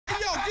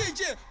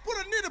DJ, put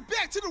a nigga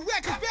back to the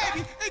record,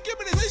 baby, and give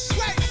me this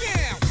right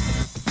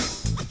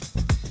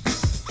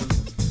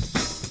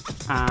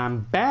now. I'm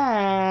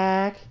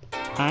back.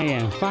 I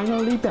am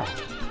finally back.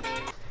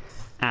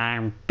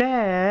 I'm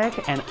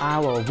back, and I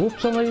will whoop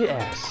somebody's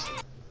ass.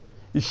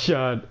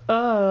 Shut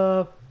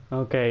up.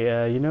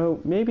 Okay, you know,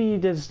 maybe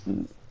that's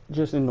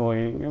just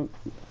annoying.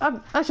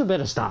 I should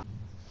better stop.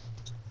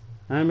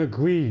 I'm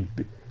agreed.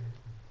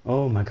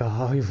 Oh my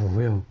god, are you for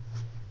real?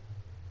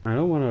 I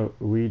don't want to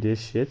read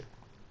this shit.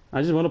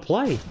 I just want to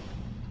play.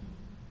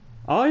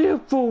 Are you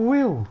for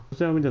real?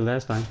 Tell me the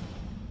last time.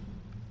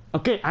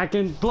 Okay, I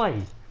can play.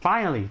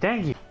 Finally,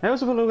 thank you. Hey,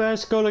 what's up, hello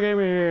guys, Cola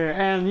Gamer here.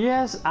 And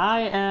yes,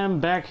 I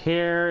am back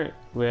here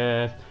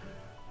with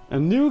a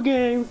new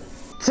game,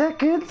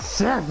 Tekken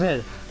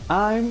 7.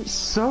 I'm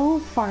so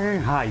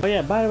fucking hyped. Oh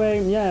yeah, by the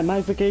way, yeah,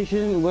 my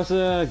vacation was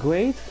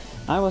great.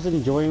 I was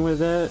enjoying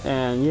with it,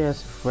 and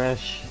yes,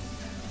 fresh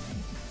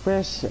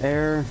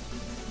air,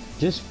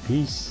 just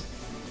peace.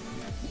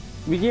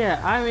 But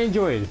yeah, I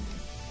enjoyed it.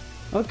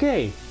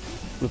 Okay,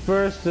 the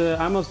first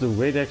I must do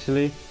wait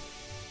actually.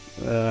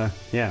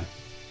 Yeah,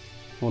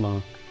 hold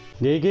on.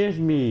 They gave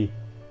me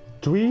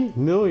 3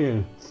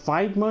 million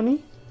fight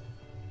money.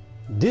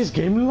 This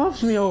game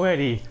loves me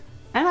already,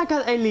 and I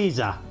got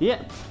Elisa.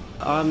 Yeah.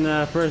 On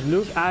first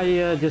look,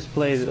 I just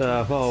played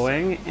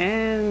Following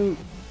and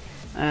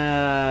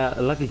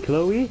Lucky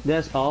Chloe,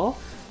 that's all.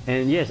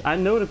 And yes, I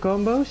know the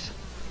combos,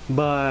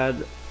 but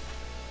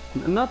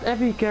not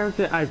every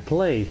character I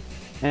played.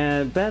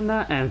 And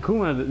Panda and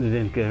Kuma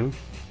didn't come.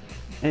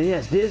 And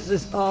yes, this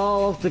is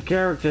all of the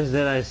characters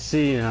that I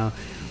see now,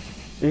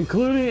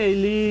 including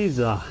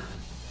Elisa.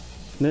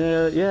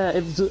 Yeah,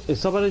 if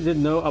somebody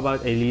didn't know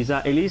about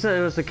Elisa,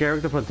 Elisa was the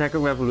character from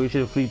Tekken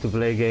Revolution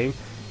free-to-play game.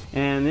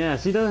 And yeah,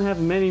 she doesn't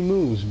have many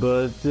moves,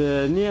 but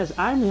yes,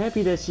 I'm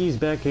happy that she's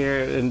back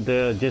here and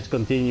just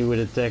continue with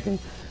the Tekken.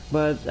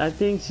 But I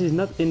think she's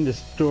not in the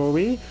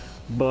story.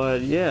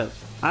 But yeah,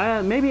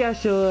 maybe I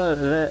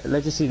should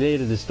let you see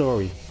later the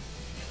story.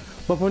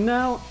 But for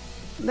now,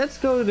 let's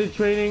go to the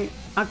training.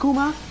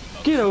 Akuma,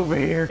 get over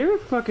here. Here we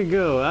fucking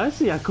go. I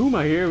see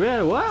Akuma here,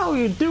 man. What are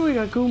you doing,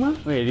 Akuma?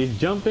 Wait, he's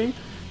jumping.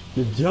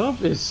 The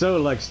jump is so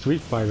like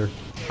Street Fighter.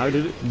 How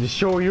did it? The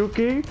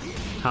Shoryuken?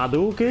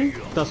 Hadouken?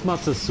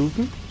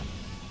 Tatsumasuke?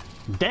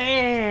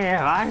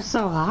 Damn, I'm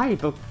so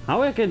hyped.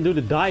 How I can do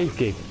the dive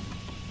kick?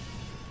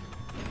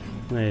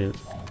 Wait,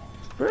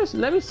 first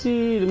let me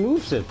see the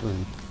moveset.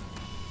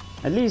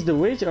 At least the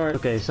which are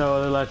okay.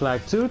 So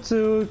like 2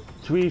 2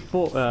 3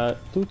 4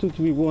 2 2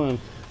 3 1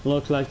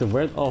 looks like the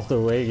Red of the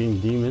Raging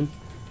Demon.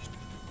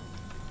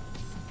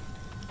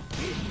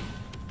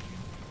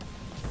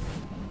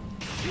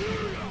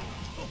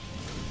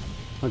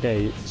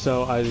 Okay,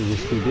 so I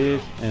just do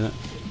this and.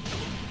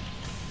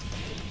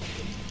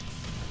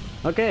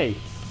 Okay,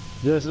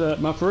 just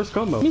my first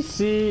combo. Let me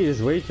see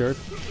his weight chart.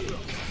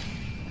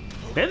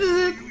 That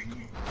is it!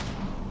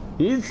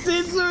 He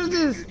scissors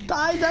this!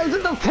 Die down to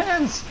the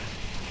pants!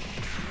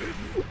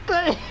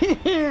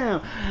 Damn!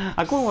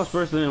 Akuma was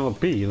first in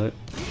OP,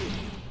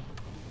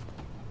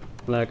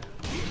 like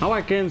how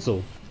I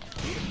cancel?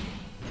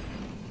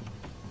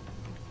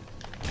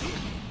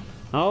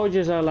 How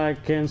just I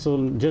like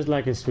cancel just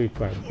like in Street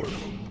Fighter?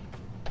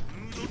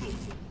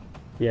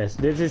 Yes,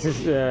 this is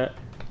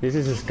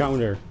his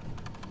counter.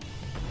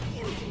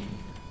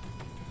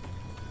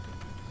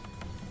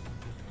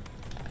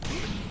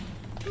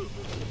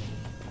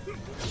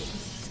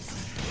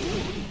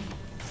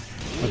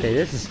 Okay,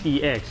 this is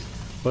EX,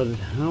 but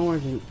how I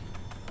can...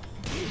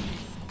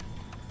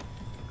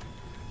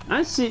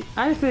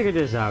 I figured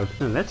this out.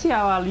 Let's see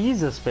how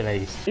Elisa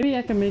plays. Maybe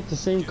I can make the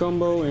same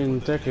combo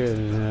in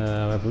Tekken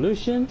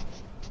Revolution.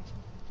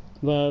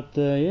 But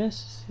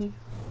yes.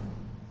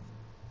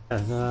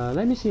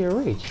 Let me see her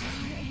rage.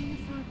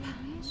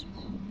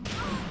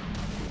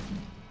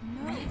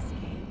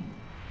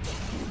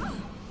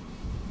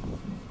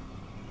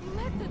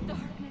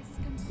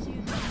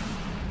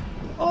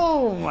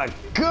 Oh my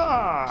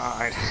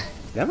god!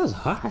 That was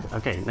hard.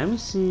 Okay, let me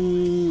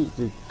see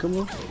the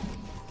combo.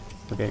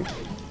 Okay.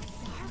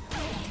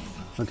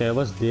 Okay,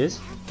 what's this?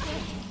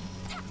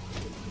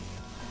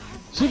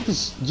 She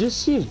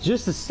is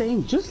just the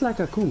same, just like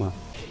Akuma.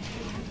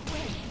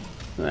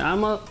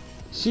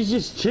 She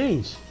just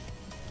changed.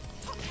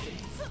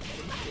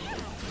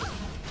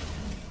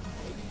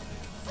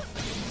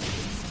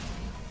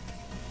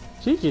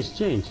 She just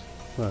changed.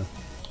 What?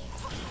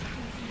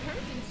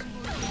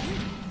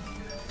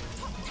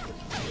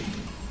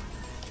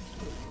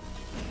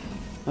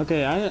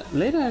 Okay,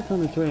 later I'm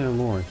gonna train her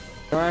more.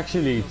 There are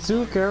actually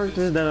 2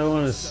 characters that I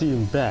want to see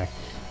him back,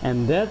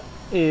 and that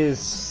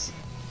is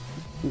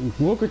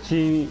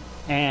Mokuchi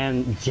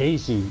and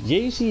JC.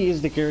 JC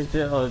is the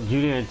character of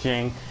Julia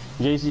Chang.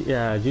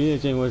 Julia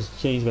Chang was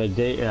changed by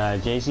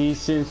JC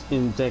since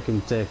in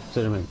Tekken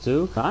Tournament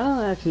 2. I don't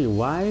know actually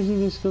why he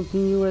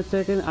discontinued at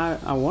Tekken.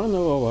 I want to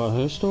know about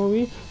her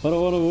story, but I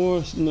want to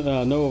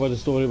more know about the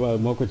story about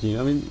Mokuchi.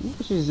 I mean,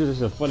 she's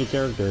just a funny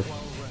character.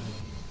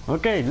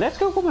 Okay, let's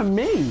go for my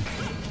main.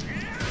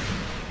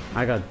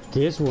 I got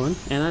this one,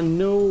 and I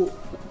know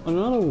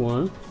another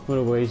one with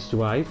a waist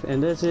drive,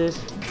 and this is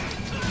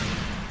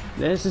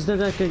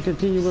that I can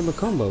continue with my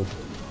combo.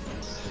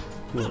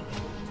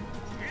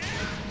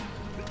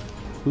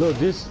 Look,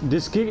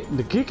 this kick,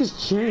 the kick is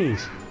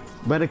changed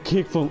by the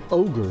kick from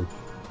Ogre.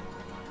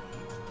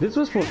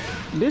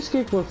 This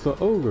kick was for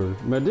Ogre,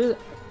 but this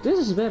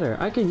is better.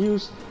 I can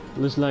use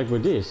this like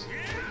with this.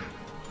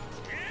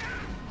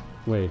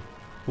 Wait,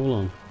 hold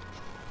on.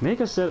 Make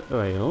a set.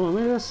 Wait, hold on.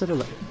 Make a set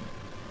of.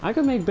 I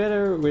can make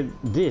better with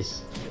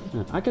this.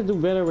 I can do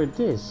better with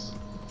this.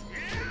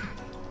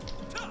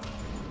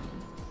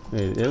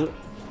 Wait,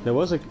 there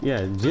was a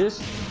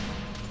just,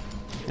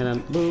 and then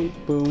boom,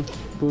 boom,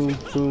 boom,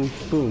 boom,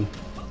 boom.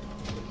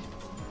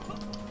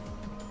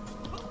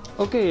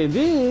 Okay,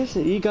 this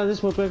he got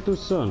this one back to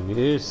son.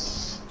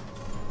 His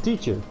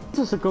teacher. This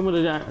is a combo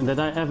that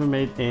I ever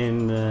made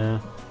in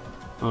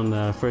on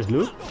the first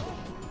loop.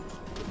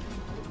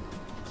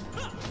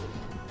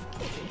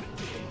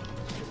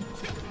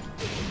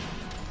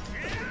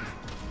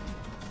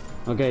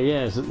 Okay,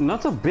 yes,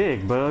 not so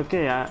big, but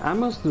okay, I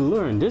must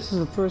learn. This is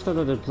the first time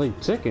that I played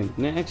Tekken.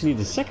 Actually,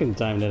 the second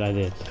time that I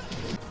did.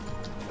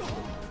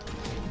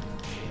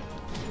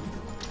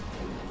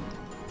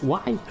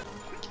 Why?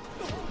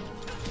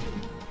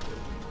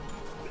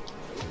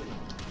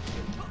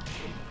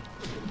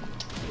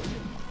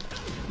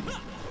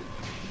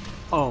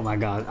 Oh my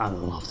god, I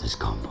love this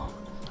combo.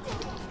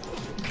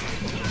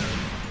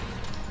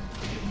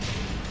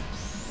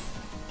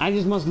 I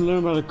just must learn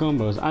about the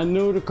combos. I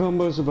know the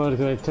combos about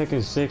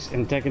Tekken 6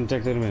 and Tekken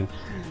Tournament.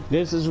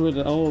 This is with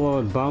all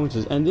about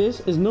bounces, and this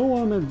is no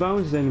one with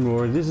bounces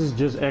anymore. This is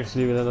just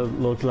actually what it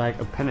looks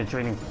like a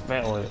penetrating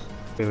spell. Wait.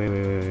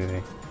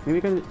 Maybe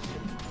you can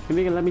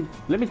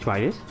let me try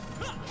this.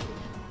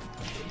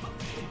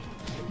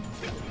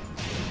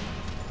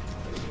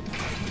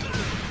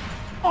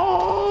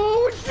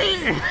 Oh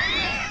shit!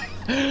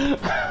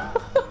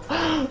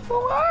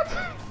 What?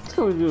 Let's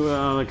go to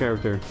another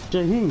character.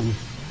 Shaheen.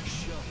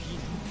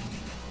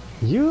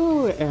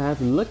 You have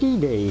lucky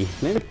day.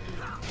 Maybe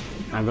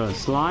I'm gonna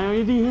slide on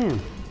your DM.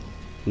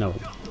 No.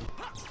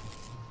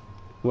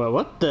 Well,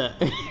 what the?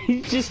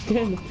 He just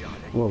did.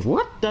 Well,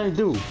 what did I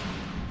do?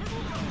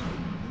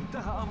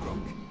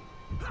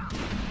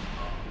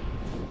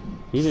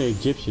 He's an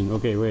Egyptian.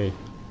 Okay, wait.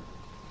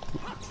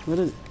 What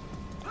is?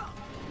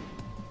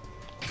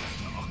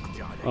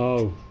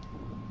 Oh.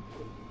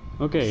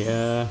 Okay.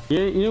 Yeah.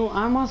 You know,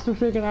 I must have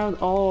figured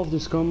out all of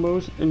these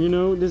combos, and you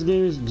know, this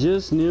game is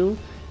just new.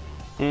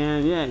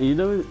 And yeah, you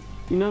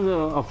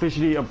know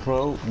officially a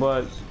pro,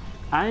 but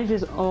I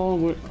just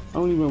only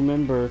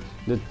remember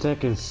the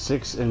Tekken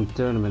 6 and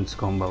tournaments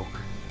combo.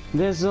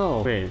 That's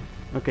all. Wait,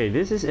 okay,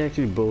 this is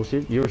actually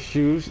bullshit. Your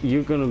shoes,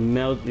 you're gonna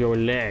melt your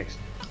legs.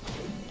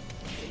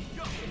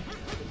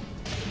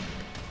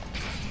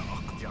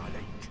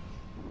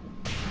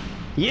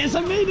 Yes, I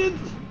made it!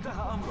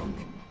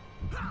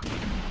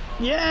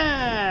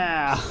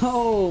 Yeah!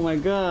 Oh my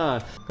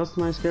god!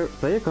 Customize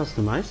player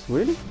customize?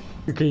 Really?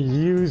 You can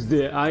use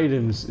the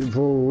items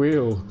for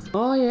real.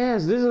 Oh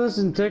yes, this was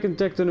in Tekken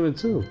Tournament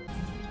too.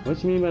 What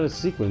do you mean by the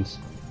sequence?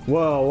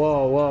 Whoa,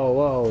 whoa, whoa,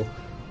 whoa.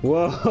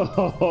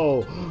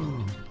 Whoa!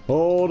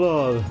 Hold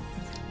on.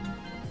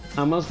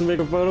 I must make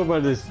a photo by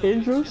this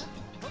intros.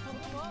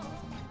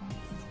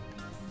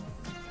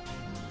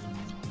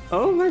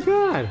 Oh my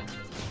god!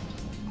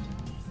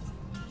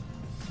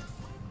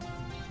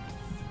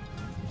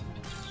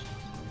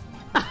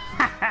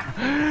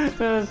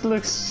 This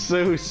looks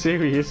so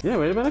serious. Yeah,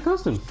 wait about a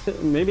custom.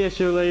 Maybe I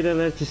should later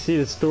let you see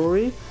the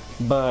story.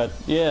 But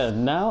yeah,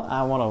 now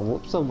I wanna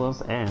whoop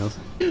someone's ass.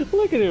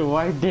 Look at it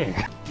right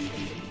there.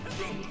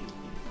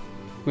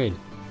 Wait,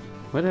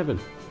 what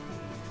happened?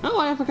 Oh,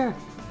 I forgot.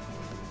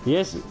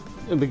 Yes,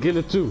 a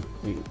beginner too.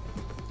 He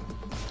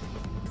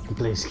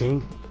plays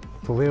king,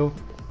 for real.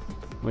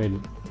 Wait,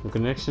 the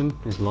connection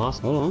is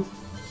lost. Hold on.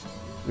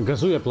 A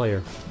Kazuya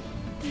player.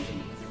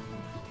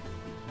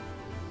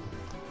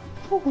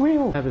 For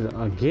real. Happen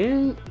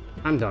again?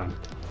 I'm done.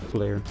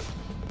 Player.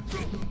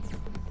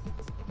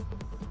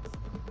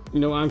 You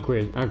know, I'm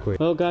quit.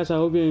 Well guys, I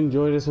hope you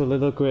enjoyed this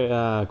little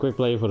quick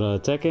play for the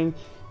Tekken.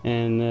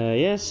 And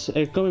yes,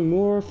 coming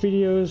more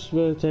videos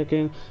for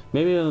Tekken.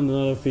 Maybe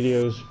another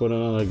videos for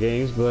another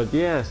games. But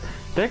yes,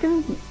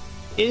 Tekken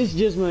is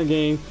just my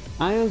game.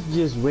 I was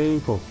just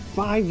waiting for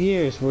 5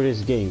 years for this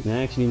game. No,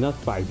 actually not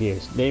 5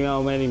 years. They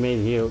already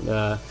made here.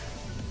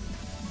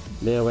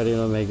 They already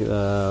make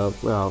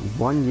well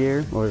 1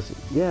 year, or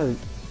yeah,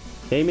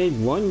 they made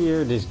 1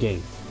 year this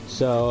game.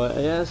 So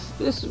yes,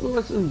 this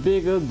was a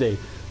big update.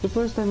 The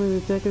first time in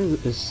the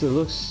Tekken, it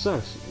looks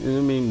sucks. I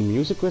mean, the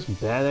music was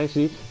bad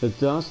actually. The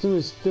costume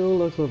is still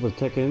looks like a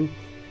Tekken,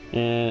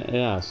 and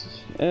yes,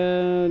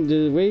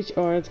 the rage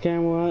art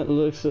camera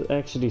looks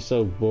actually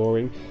so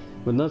boring,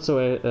 but not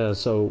so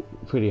so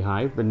pretty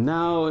high. But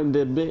now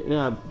the big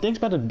thanks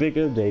about the big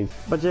update.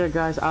 But yeah,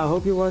 guys, I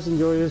hope you guys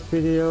enjoyed this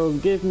video.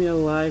 Give me a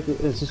like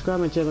and subscribe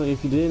my channel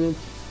if you didn't,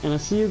 and I'll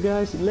see you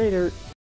guys later.